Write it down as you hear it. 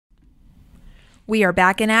We are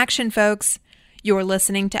back in action, folks. You're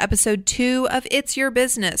listening to episode 2 of It's Your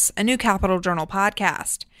Business, a new Capital Journal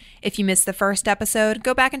podcast. If you missed the first episode,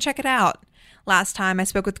 go back and check it out. Last time I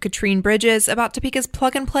spoke with Katrine Bridges about Topeka's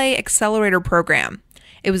Plug and Play Accelerator program.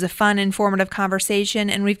 It was a fun, informative conversation,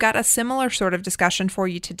 and we've got a similar sort of discussion for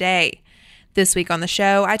you today. This week on the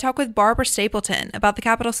show, I talk with Barbara Stapleton about the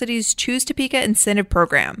Capital City's Choose Topeka incentive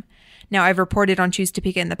program. Now, I've reported on Choose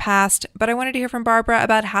Topeka in the past, but I wanted to hear from Barbara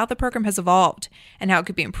about how the program has evolved and how it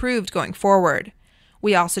could be improved going forward.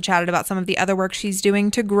 We also chatted about some of the other work she's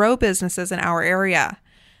doing to grow businesses in our area.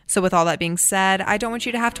 So with all that being said, I don't want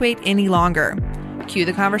you to have to wait any longer. Cue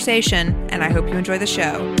the conversation, and I hope you enjoy the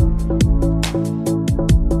show.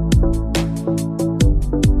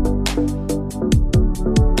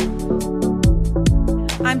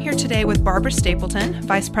 I'm here today with Barbara Stapleton,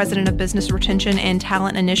 Vice President of Business Retention and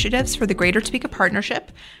Talent Initiatives for the Greater Topeka Partnership.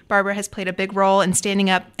 Barbara has played a big role in standing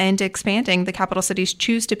up and expanding the Capital City's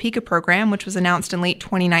Choose Topeka program, which was announced in late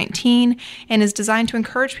 2019 and is designed to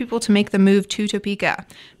encourage people to make the move to Topeka.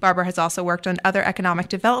 Barbara has also worked on other economic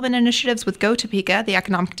development initiatives with Go Topeka, the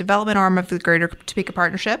economic development arm of the Greater Topeka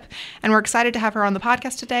Partnership, and we're excited to have her on the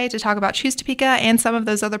podcast today to talk about Choose Topeka and some of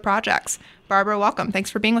those other projects. Barbara, welcome. Thanks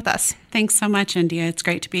for being with us. Thanks so much, India. It's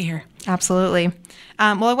great to be here. Absolutely.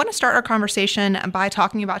 Well, I want to start our conversation by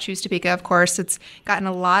talking about Choose Topeka. Of course, it's gotten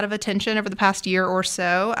a lot of attention over the past year or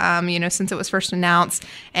so, since it was first announced.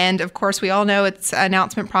 And of course, we all know its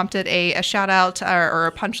announcement prompted a shout out or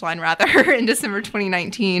a punchline rather in December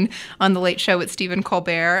 2019 on The Late Show with Stephen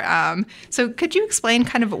Colbert. So could you explain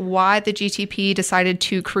kind of why the GTP decided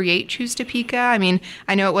to create Choose Topeka? I mean,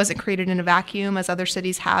 I know it wasn't created in a vacuum as other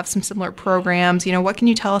cities have some similar programs. What can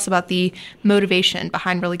you tell us about the motivation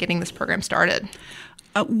behind really getting this program started?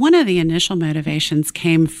 One of the initial motivations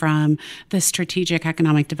came from the strategic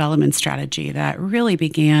economic development strategy that really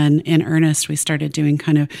began in earnest. We started doing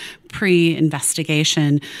kind of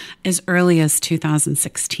pre-investigation as early as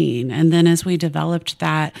 2016. And then as we developed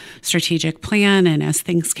that strategic plan and as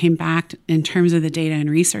things came back in terms of the data and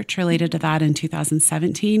research related to that in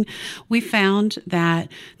 2017, we found that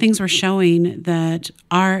things were showing that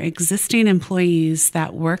our existing employees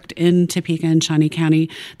that worked in Topeka and Shawnee County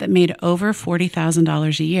that made over $40,000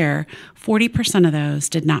 a year, 40% of those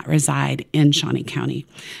did not reside in Shawnee County.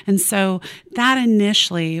 And so that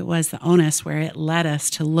initially was the onus where it led us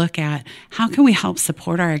to look at how can we help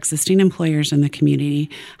support our existing employers in the community?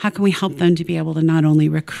 How can we help them to be able to not only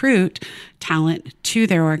recruit talent to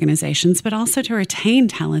their organizations, but also to retain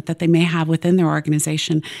talent that they may have within their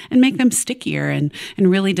organization and make them stickier and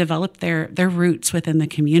really develop their roots within the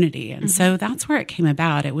community. And so that's where it came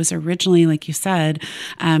about. It was originally, like you said,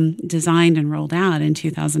 designed and rolled out in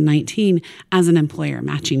 2019 as an employer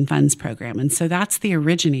matching funds program. And so that's the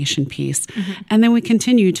origination piece. And then we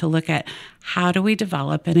continue to look at how do we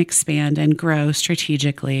develop and expand and grow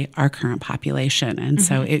strategically our current population? And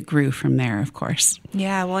so it grew from there, of course.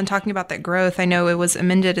 Yeah, well, in talking about that growth, I know it was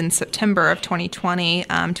amended in September of 2020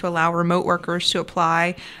 to allow remote workers to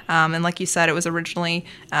apply. And like you said, it was originally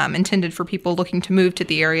intended for people looking to move to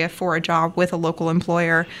the area for a job with a local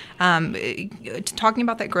employer. Talking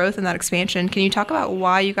about that growth and that expansion, can you talk about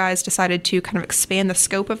why you guys decided to kind of expand the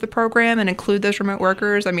scope of the program and include those remote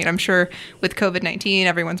workers? I mean, I'm sure with COVID-19,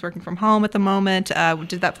 everyone's working from home at the moment.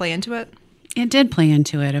 Did that play into it? It did play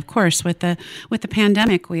into it, of course. With the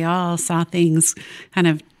pandemic, we all saw things kind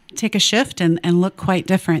of take a shift and look quite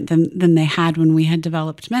different than they had when we had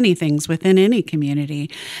developed many things within any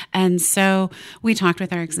community. And so we talked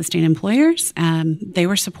with our existing employers. They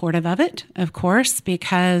were supportive of it, of course,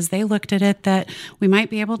 because they looked at it that we might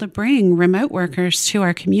be able to bring remote workers to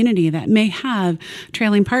our community that may have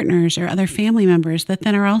trailing partners or other family members that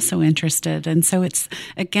then are also interested. And so it's,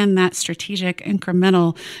 again, that strategic,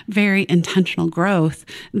 incremental, very intentional growth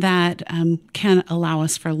that can allow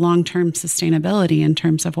us for long-term sustainability in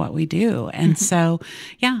terms of what we do. And so,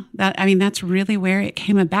 that's really where it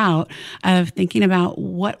came about, of thinking about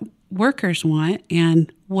what workers want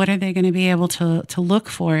and what are they going to be able to look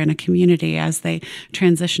for in a community as they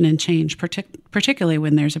transition and change, particularly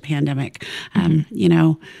when there's a pandemic.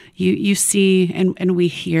 You see, and we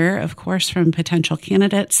hear, of course, from potential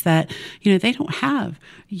candidates that, they don't have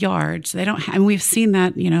yards. They don't have, and we've seen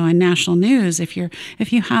that, in national news. If you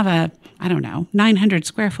have a 900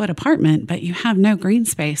 square foot apartment, but you have no green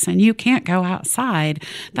space and you can't go outside,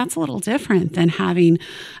 that's a little different than having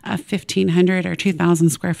a 1,500 or 2,000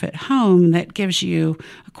 square foot home that gives you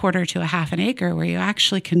a quarter to a half an acre where you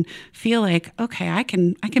actually can feel like, okay, I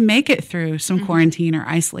can make it through some quarantine or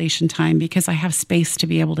isolation time because I have space to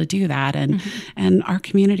be able to do that. And our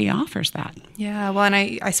community offers that. Yeah, well, and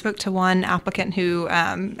I spoke to one applicant who,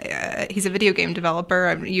 he's a video game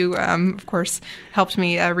developer. You, of course, helped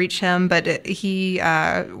me reach him, but he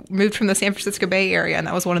moved from the San Francisco Bay Area, and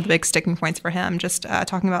that was one of the big sticking points for him, just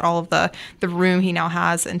talking about all of the room he now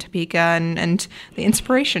has in Topeka and the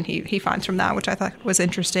inspiration he finds from that, which I thought was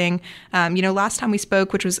interesting. Last time we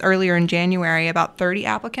spoke, which was earlier in January, about 30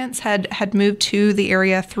 applicants had moved to the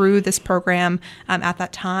area through this program at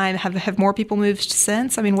that time. Have more people moved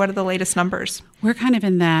since? I mean, what are the latest numbers? We're kind of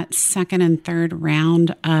in that second and third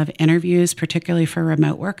round of interviews, particularly for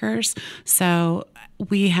remote workers. So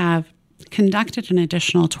we have conducted an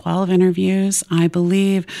additional 12 interviews. I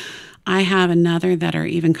believe I have another that are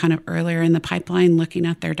even kind of earlier in the pipeline, looking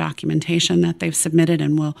at their documentation that they've submitted,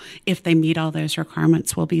 and will, if they meet all those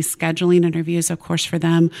requirements, we'll be scheduling interviews, of course, for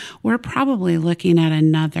them. We're probably looking at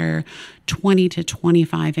another 20 to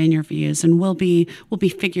 25 interviews, and we'll be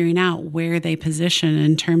figuring out where they position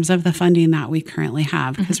in terms of the funding that we currently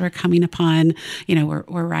have, because we're coming upon,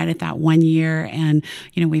 we're right at that 1 year, and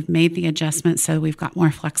we've made the adjustment, so we've got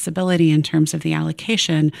more flexibility in terms of the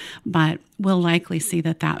allocation, but we'll likely see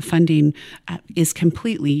that funding is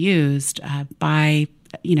completely used by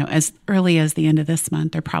as early as the end of this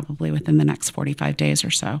month, or probably within the next 45 days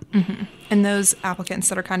or so. Mm-hmm. And those applicants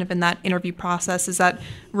that are kind of in that interview process, is that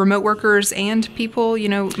remote workers and people,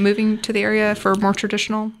 moving to the area for more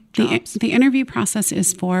traditional jobs? The interview process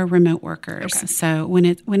is for remote workers. Okay. So when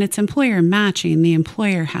it's employer matching, the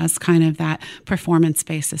employer has kind of that performance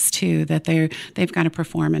basis too, that they've got to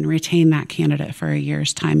perform and retain that candidate for a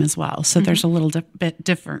year's time as well. So there's a little bit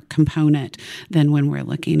different component than when we're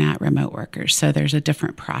looking at remote workers. So there's a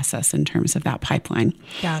different process in terms of that pipeline.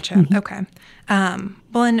 Gotcha. Okay.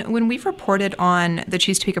 Well, and when we've reported on the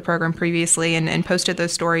Choose Topeka program previously and posted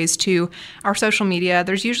those stories to our social media,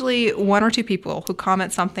 there's usually one or two people who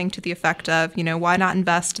comment something to the effect of, why not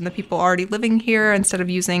invest in the people already living here instead of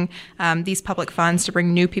using these public funds to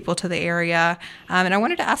bring new people to the area? And I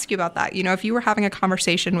wanted to ask you about that. If you were having a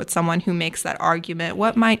conversation with someone who makes that argument,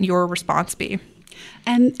 what might your response be?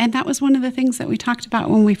 And that was one of the things that we talked about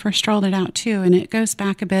when we first rolled it out too. And it goes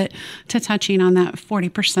back a bit to touching on that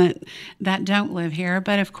 40% that don't live here.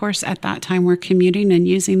 But of course, at that time, we're commuting and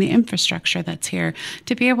using the infrastructure that's here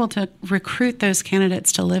to be able to recruit those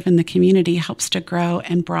candidates to live in the community helps to grow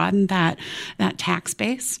and broaden that tax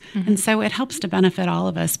base. And so it helps to benefit all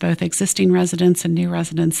of us, both existing residents and new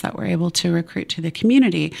residents that we're able to recruit to the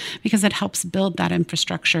community, because it helps build that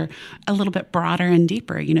infrastructure a little bit broader and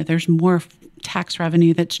deeper. There's more tax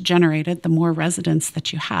revenue that's generated the more residents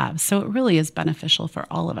that you have. So it really is beneficial for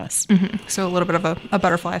all of us. So a little bit of a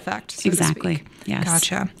butterfly effect, so exactly. to speak. Yes.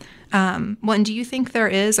 Gotcha. Well, and do you think there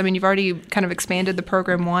is, you've already kind of expanded the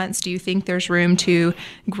program once. Do you think there's room to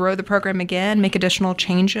grow the program again, make additional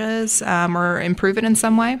changes, or improve it in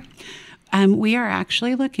some way? We are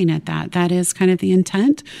actually looking at that. That is kind of the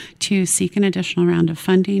intent, to seek an additional round of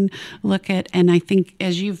funding, and I think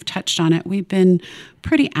as you've touched on it, we've been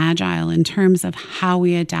pretty agile in terms of how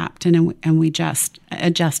we adapt and we just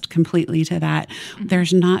adjust completely to that.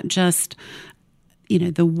 There's not just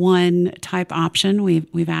the one type option.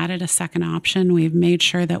 We've added a second option. We've made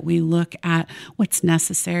sure that we look at what's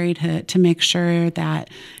necessary to make sure that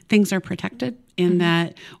things are protected, in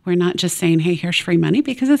that we're not just saying, hey, here's free money,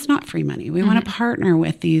 because it's not free money. We want to partner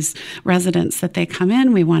with these residents that they come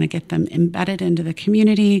in. We want to get them embedded into the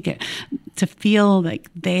community, get to feel like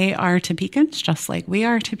they are Topekans, just like we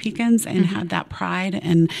are Topekans, and have that pride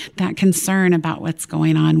and that concern about what's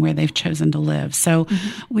going on where they've chosen to live. So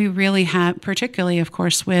we really have, particularly, of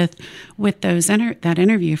course, with those that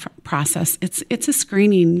interview process, it's a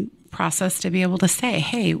screening process to be able to say,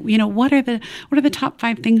 hey, what are the top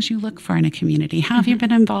 5 things you look for in a community? How have you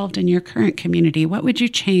been involved in your current community? What would you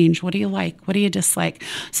change? What do you like? What do you dislike?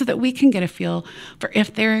 So that we can get a feel for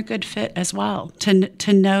if they're a good fit as well,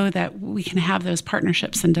 to know that we can have those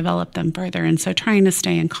partnerships and develop them further. And so trying to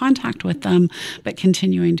stay in contact with them, but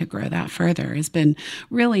continuing to grow that further has been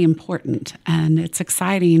really important. And it's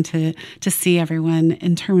exciting to see everyone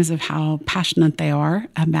in terms of how passionate they are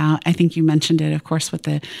about, I think you mentioned it, of course, with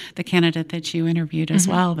the candidate that you interviewed as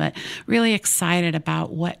well, but really excited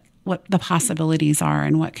about what the possibilities are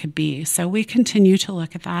and what could be. So we continue to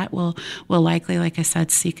look at that. We'll likely, like I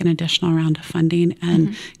said, seek an additional round of funding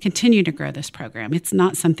and continue to grow this program. It's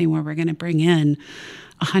not something where we're going to bring in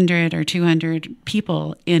 100 or 200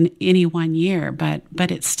 people in any 1 year, but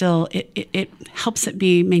it's still, it helps it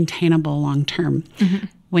be maintainable long term.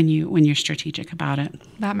 when you're strategic about it.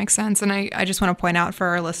 That makes sense. And I just want to point out for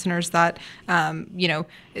our listeners that,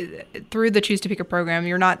 through the Choose Topeka program,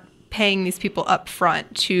 you're not paying these people up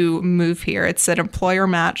front to move here. It's an employer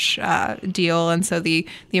match deal. And so the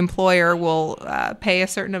employer will pay a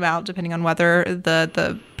certain amount depending on whether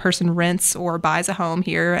the person rents or buys a home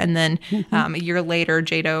here. And then a year later,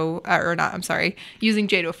 using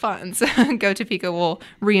JADO funds, Go Topeka will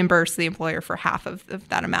reimburse the employer for half of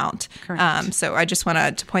that amount. Correct. So I just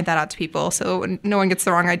wanted to point that out to people so no one gets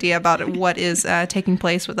the wrong idea about what is taking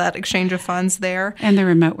place with that exchange of funds there. And the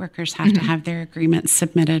remote workers have to have their agreements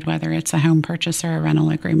submitted, whether it's a home purchase or a rental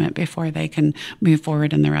agreement, before they can move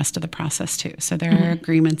forward in the rest of the process too. So there are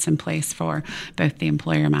agreements in place for both the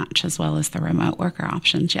employer match as well as the remote worker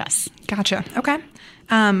options. Yes. Gotcha. Okay.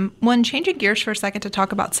 When changing gears for a second to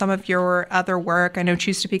talk about some of your other work, I know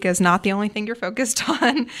Choose Topeka is not the only thing you're focused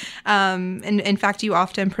on. In fact, you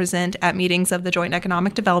often present at meetings of the Joint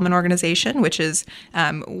Economic Development Organization, which is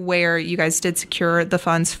where you guys did secure the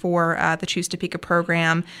funds for the Choose Topeka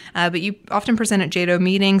program. But you often present at JADO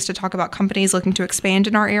meetings to talk about companies looking to expand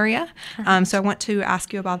in our area. So I want to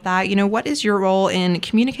ask you about that. What is your role in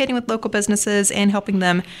communicating with local businesses and helping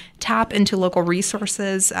them tap into local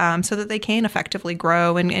resources so that they can effectively grow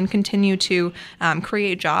and continue to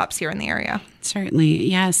create jobs here in the area? Certainly,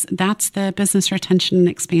 yes. That's the business retention and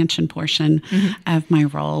expansion portion of my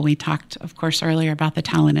role. We talked, of course, earlier about the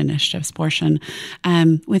talent initiatives portion.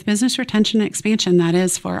 With business retention and expansion, that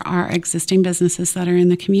is for our existing businesses that are in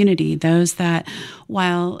the community. Those that,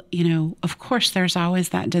 while, of course, there's always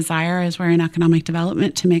that desire as we're in economic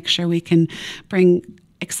development to make sure we can bring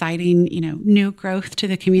exciting, new growth to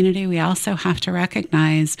the community. We also have to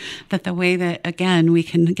recognize that the way that, again, we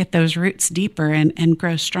can get those roots deeper and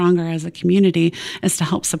grow stronger as a community is to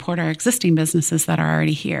help support our existing businesses that are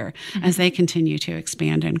already here as they continue to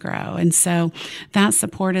expand and grow. And so that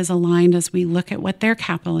support is aligned as we look at what their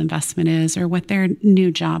capital investment is or what their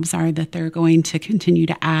new jobs are that they're going to continue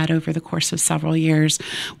to add over the course of several years.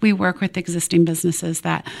 We work with existing businesses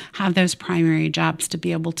that have those primary jobs to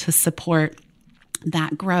be able to support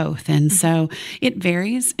that growth. And so it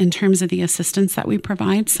varies in terms of the assistance that we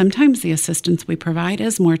provide. Sometimes the assistance we provide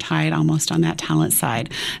is more tied almost on that talent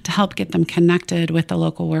side to help get them connected with the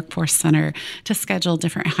local workforce center, to schedule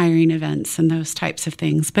different hiring events and those types of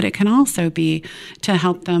things. But it can also be to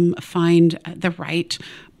help them find the right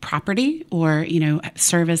property or,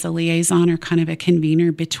 serve as a liaison or kind of a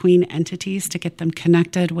convener between entities to get them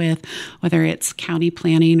connected with whether it's county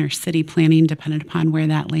planning or city planning, depending upon where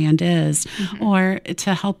that land is, or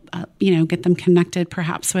to help, get them connected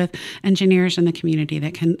perhaps with engineers in the community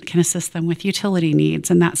that can assist them with utility needs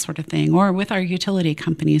and that sort of thing, or with our utility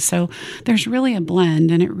companies. So there's really a blend,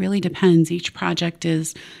 and it really depends. Each project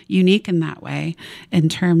is unique in that way in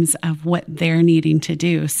terms of what they're needing to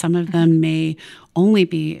do. Some of them may only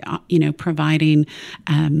be, providing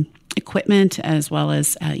equipment as well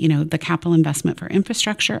as, the capital investment for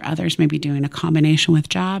infrastructure. Others may be doing a combination with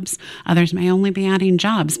jobs. Others may only be adding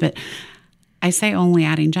jobs. But I say only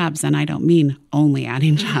adding jobs, and I don't mean only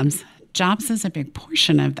adding jobs. Jobs is a big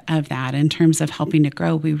portion of that in terms of helping to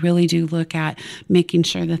grow. We really do look at making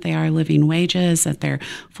sure that they are living wages, that they're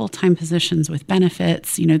full-time positions with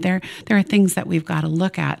benefits. There are things that we've got to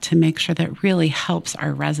look at to make sure that really helps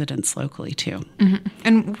our residents locally too.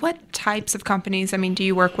 And what types of companies, do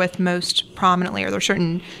you work with most prominently? Are there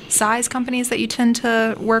certain size companies that you tend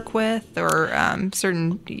to work with, or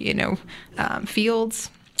certain, fields?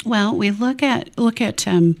 Well, we look at like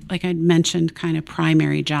I mentioned, kind of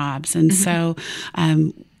primary jobs. And so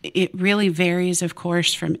it really varies, of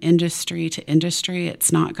course, from industry to industry.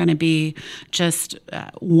 It's not going to be just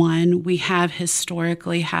one. We have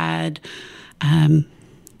historically had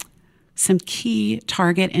some key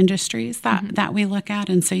target industries that we look at.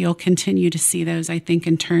 And so you'll continue to see those, I think,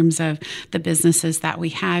 in terms of the businesses that we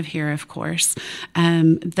have here, of course.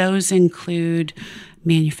 Those include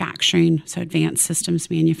manufacturing, so advanced systems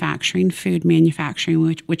manufacturing, food manufacturing,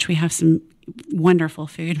 which we have some wonderful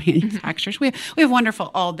food manufacturers. We have wonderful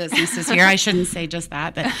all businesses here. I shouldn't say just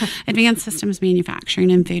that, but advanced systems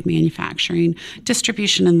manufacturing and food manufacturing,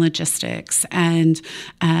 distribution and logistics, and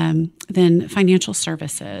then financial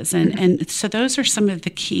services. And so those are some of the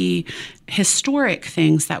key historic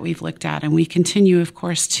things that we've looked at, and we continue, of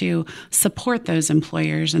course, to support those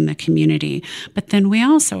employers in the community. But then we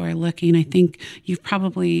also are looking, I think you've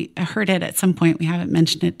probably heard it at some point, we haven't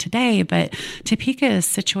mentioned it today, but Topeka is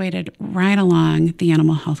situated right along the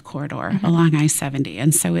Animal Health Corridor, along I-70.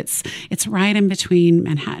 And so it's right in between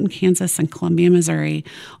Manhattan, Kansas, and Columbia, Missouri,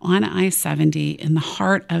 on I-70 in the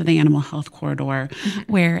heart of the Animal Health Corridor,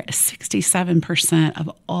 where 67% of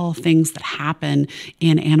all things that happen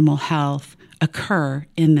in animal health occur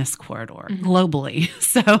in this corridor globally.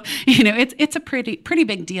 So, it's a pretty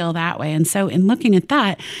big deal that way. And so in looking at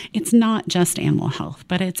that, it's not just animal health,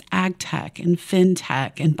 but it's ag tech and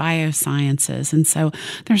fintech and biosciences. And so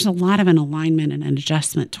there's a lot of an alignment and an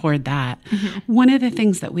adjustment toward that. One of the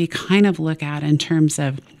things that we kind of look at in terms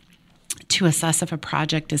of to assess if a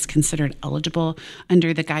project is considered eligible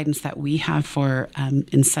under the guidance that we have for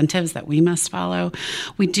incentives that we must follow,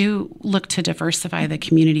 we do look to diversify the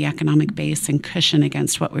community economic base and cushion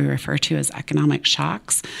against what we refer to as economic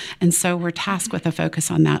shocks. And so we're tasked with a focus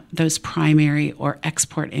on those primary or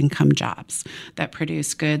export income jobs that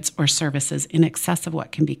produce goods or services in excess of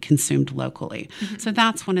what can be consumed locally. So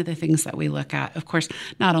that's one of the things that we look at, of course,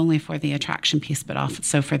 not only for the attraction piece, but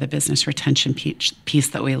also for the business retention piece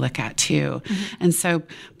that we look at too. And so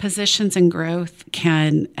positions and growth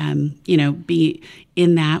can, be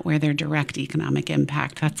in that where their direct economic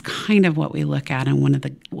impact. That's kind of what we look at in one of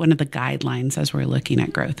the guidelines as we're looking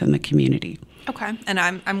at growth in the community. Okay. And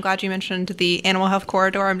I'm glad you mentioned the Animal Health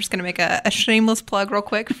Corridor. I'm just going to make a shameless plug real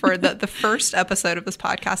quick for the first episode of this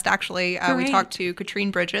podcast. Actually, we talked to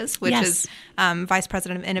Katrine Bridges, which is Vice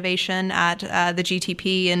President of Innovation at the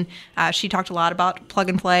GTP. And she talked a lot about Plug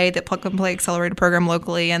and Play, the Plug and Play Accelerator program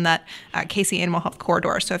locally, and that Casey Animal Health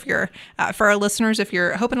Corridor. So if you're, for our listeners, if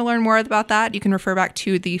you're hoping to learn more about that, you can refer back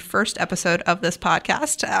to the first episode of this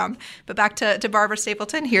podcast. But back to Barbara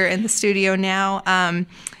Stapleton here in the studio now.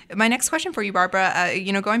 My next question for you, Barbara,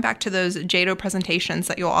 going back to those JADO presentations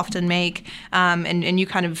that you'll often make, and you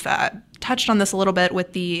kind of touched on this a little bit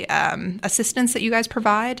with the assistance that you guys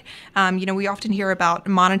provide. We often hear about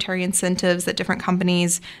monetary incentives that different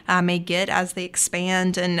companies may get as they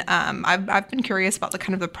expand, and I've been curious about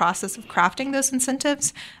the process of crafting those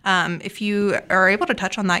incentives. If you are able to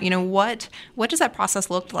touch on that, what does that process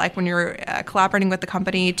look like when you're collaborating with the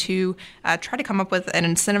company to try to come up with an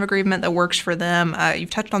incentive agreement that works for them? You've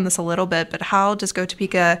touched on this a little bit, but how does Go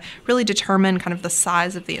Topeka really determine kind of the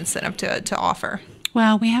size of the incentive to offer?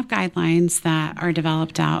 Well, we have guidelines that are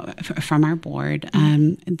developed out from our board.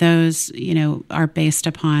 Those, are based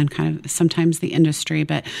upon kind of sometimes the industry,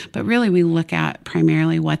 but really we look at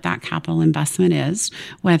primarily what that capital investment is,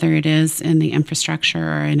 whether it is in the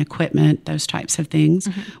infrastructure or in equipment, those types of things.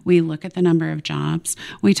 We look at the number of jobs.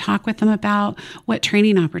 We talk with them about what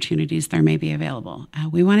training opportunities there may be available.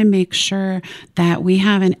 We want to make sure that we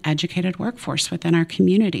have an educated workforce within our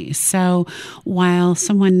community. So while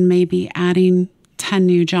someone may be adding 10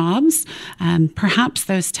 new jobs, perhaps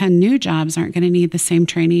those 10 new jobs aren't going to need the same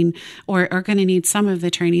training or are going to need some of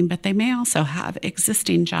the training, but they may also have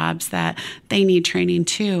existing jobs that they need training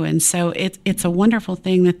too. And so it's a wonderful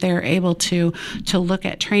thing that they're able to look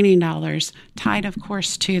at training dollars tied, of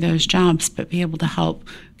course, to those jobs, but be able to help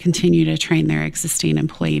continue to train their existing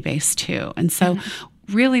employee base too. And so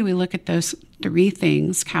really we look at those three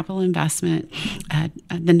things: capital investment,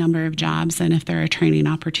 the number of jobs, and if there are training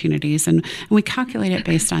opportunities. And we calculate it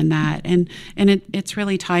based on that. And it's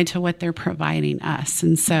really tied to what they're providing us.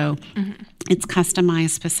 And so it's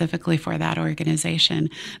customized specifically for that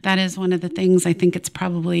organization. That is one of the things I think it's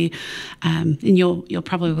probably, and you'll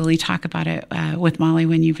probably talk about it with Molly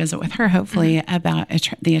when you visit with her, hopefully, about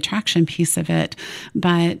the attraction piece of it.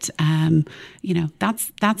 But,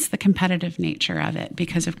 that's the competitive nature of it,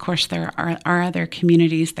 because, of course, there are other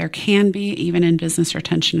communities. There can be, even in business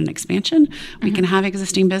retention and expansion, we can have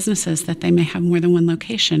existing businesses that they may have more than one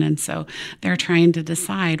location. And so they're trying to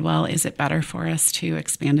decide, well, is it better for us to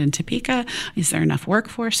expand in Topeka? Is there enough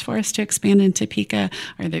workforce for us to expand in Topeka?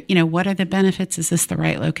 Or what are the benefits? Is this the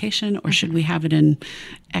right location, or should we have it in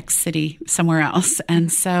X city somewhere else?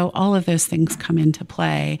 And so all of those things come into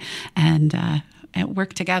play and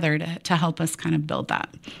work together to help us kind of build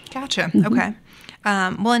that. Gotcha. Okay.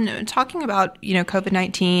 Well, in talking about,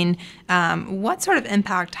 COVID-19, what sort of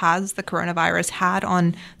impact has the coronavirus had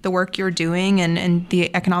on the work you're doing and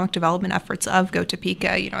the economic development efforts of Go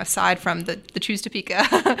Topeka, aside from the Choose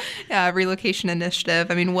Topeka relocation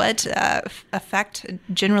initiative? I mean, what effect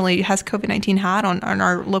generally has COVID-19 had on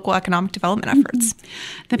our local economic development efforts?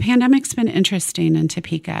 The pandemic's been interesting in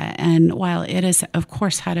Topeka, and while it has, of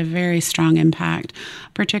course, had a very strong impact,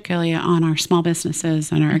 particularly on our small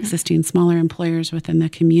businesses and our existing smaller employers members within the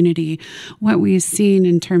community, what we've seen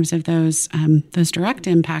in terms of those direct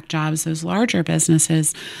impact jobs, those larger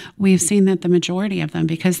businesses, we've seen that the majority of them,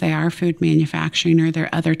 because they are food manufacturing or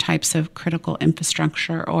they're other types of critical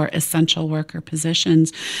infrastructure or essential worker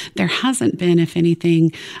positions, there hasn't been, if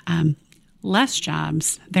anything, less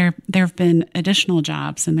jobs. There have been additional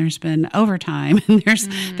jobs, and there's been overtime, and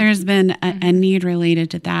there's been a need related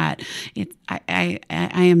to that. I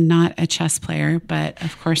am not a chess player, but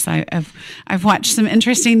of course I've watched some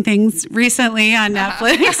interesting things recently on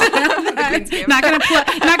Netflix. not gonna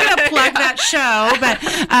plug that show, but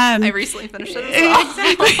I recently finished it as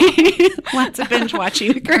well. Exactly. Lots of binge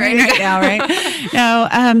watching occurring right now, right?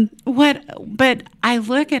 No, but I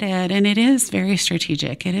look at it, and it is very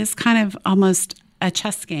strategic. It is kind of almost a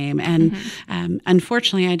chess game. And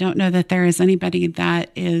unfortunately, I don't know that there is anybody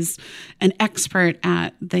that is an expert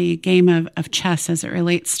at the game of chess as it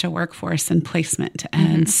relates to workforce and placement.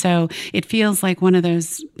 And so it feels like one of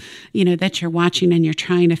those, that you're watching and you're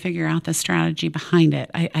trying to figure out the strategy behind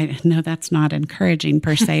it. I know that's not encouraging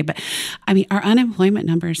per se, but I mean, our unemployment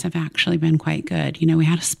numbers have actually been quite good. We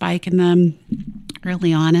had a spike in them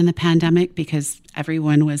early on in the pandemic because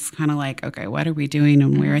everyone was kind of like, okay, what are we doing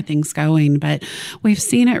and where are things going? But we've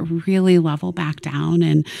seen it really level back down.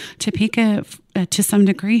 And Topeka, to some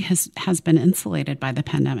degree, has been insulated by the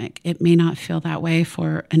pandemic. It may not feel that way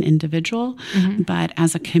for an individual, but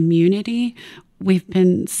as a community, we've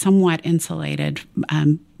been somewhat insulated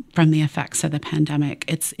from the effects of the pandemic.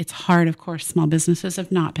 It's hard, of course. Small businesses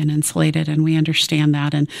have not been insulated, and we understand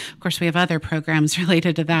that. And of course, we have other programs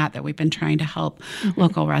related to that we've been trying to help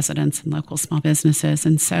local residents and local small businesses.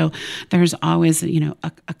 And so there's always,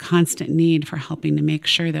 a constant need for helping to make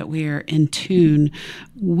sure that we're in tune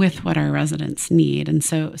with what our residents need. And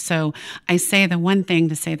so I say the one thing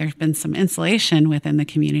to say there's been some insulation within the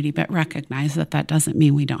community, but recognize that doesn't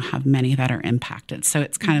mean we don't have many that are impacted. So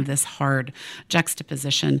it's kind of this hard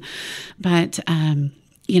juxtaposition. But,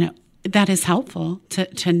 that is helpful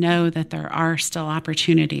to know that there are still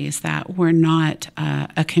opportunities, that we're not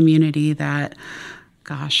a community that,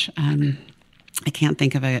 I can't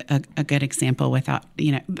think of a good example without,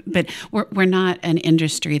 but we're not an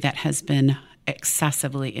industry that has been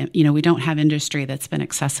excessively, we don't have industry that's been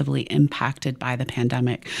excessively impacted by the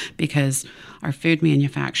pandemic, because our food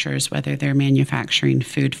manufacturers, whether they're manufacturing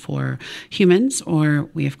food for humans, or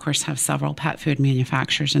we of course have several pet food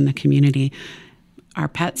manufacturers in the community, our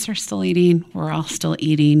pets are still eating, we're all still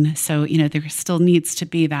eating. So, there still needs to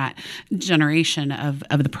be that generation of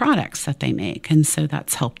the products that they make. And so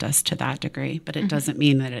that's helped us to that degree, but it doesn't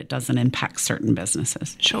mean that it doesn't impact certain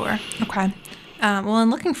businesses. Sure. Okay. Well, and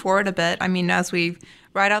looking forward a bit, as we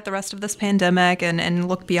ride out the rest of this pandemic and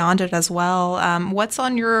look beyond it as well, what's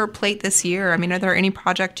on your plate this year? Are there any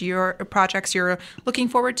projects you're looking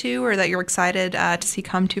forward to, or that you're excited to see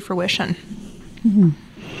come to fruition?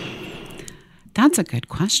 That's a good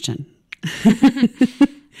question.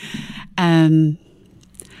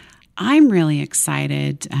 I'm really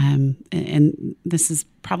excited, and this is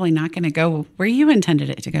probably not going to go where you intended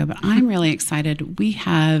it to go, but I'm really excited. We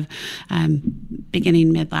have,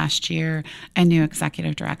 beginning mid last year, a new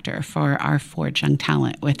executive director for our Forge Young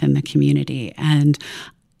Talent within the community. And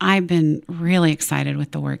I've been really excited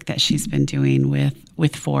with the work that she's been doing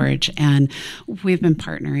with Forge, and we've been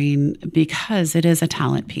partnering because it is a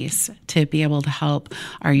talent piece to be able to help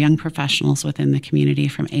our young professionals within the community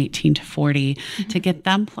from 18 to 40 to get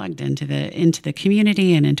them plugged into the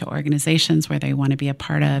community and into organizations where they want to be a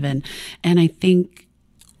part of. And I think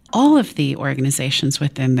all of the organizations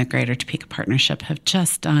within the Greater Topeka Partnership have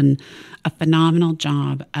just done a phenomenal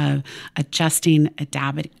job of adjusting,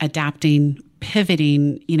 adapting,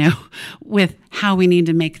 pivoting, with how we need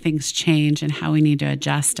to make things change and how we need to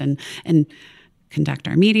adjust and conduct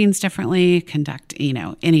our meetings differently, conduct,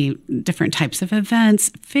 any different types of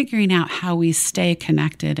events, figuring out how we stay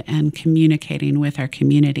connected and communicating with our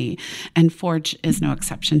community. And Forge is no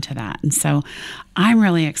exception to that. And so I'm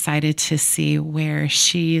really excited to see where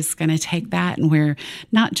she's going to take that, and where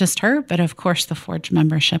not just her, but of course the Forge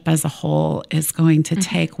membership as a whole is going to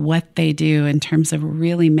take what they do in terms of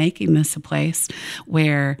really making this a place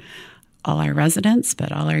where all our residents,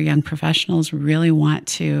 but all our young professionals really want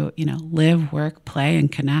to, live, work, play,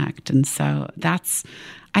 and connect. And so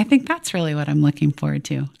I think that's really what I'm looking forward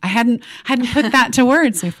to. I hadn't put that to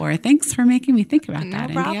words before. Thanks for making me think about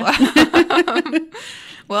that, India.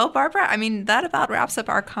 Well, Barbara, that about wraps up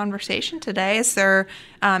our conversation today. Is there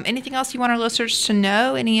anything else you want our listeners to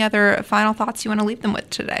know? Any other final thoughts you want to leave them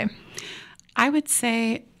with today? I would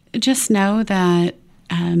say just know that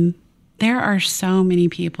there are so many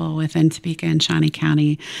people within Topeka and Shawnee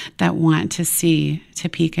County that want to see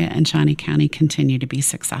Topeka and Shawnee County continue to be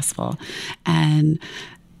successful. And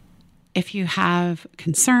if you have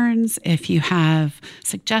concerns, if you have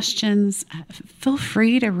suggestions, feel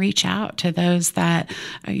free to reach out to those that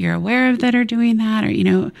you're aware of that are doing that,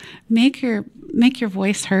 or, make your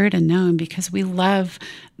voice heard and known, because we love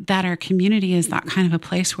that our community is that kind of a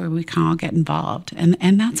place where we can all get involved.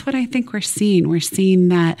 And that's what I think we're seeing. We're seeing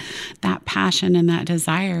that passion and that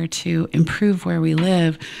desire to improve where we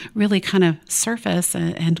live really kind of surface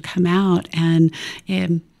and come out, and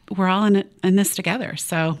we're all in this together.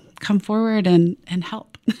 So come forward and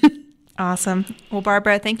help. Awesome. Well,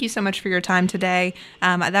 Barbara, thank you so much for your time today.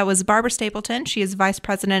 That was Barbara Stapleton. She is Vice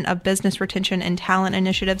President of Business Retention and Talent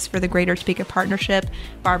Initiatives for the Greater Topeka Partnership.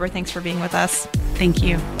 Barbara, thanks for being with us. Thank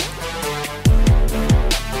you.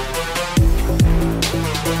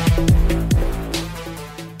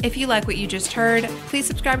 If you like what you just heard, please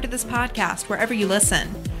subscribe to this podcast wherever you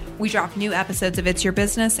listen. We drop new episodes of It's Your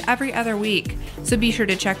Business every other week, so be sure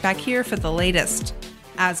to check back here for the latest.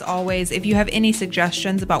 As always, if you have any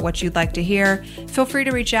suggestions about what you'd like to hear, feel free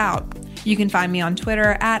to reach out. You can find me on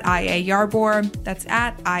Twitter at IAYarbor, that's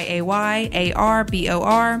at IAYARBOR,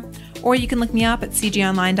 or you can look me up at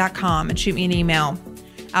cgonline.com and shoot me an email.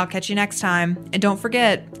 I'll catch you next time, and don't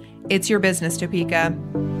forget, it's your business, Topeka.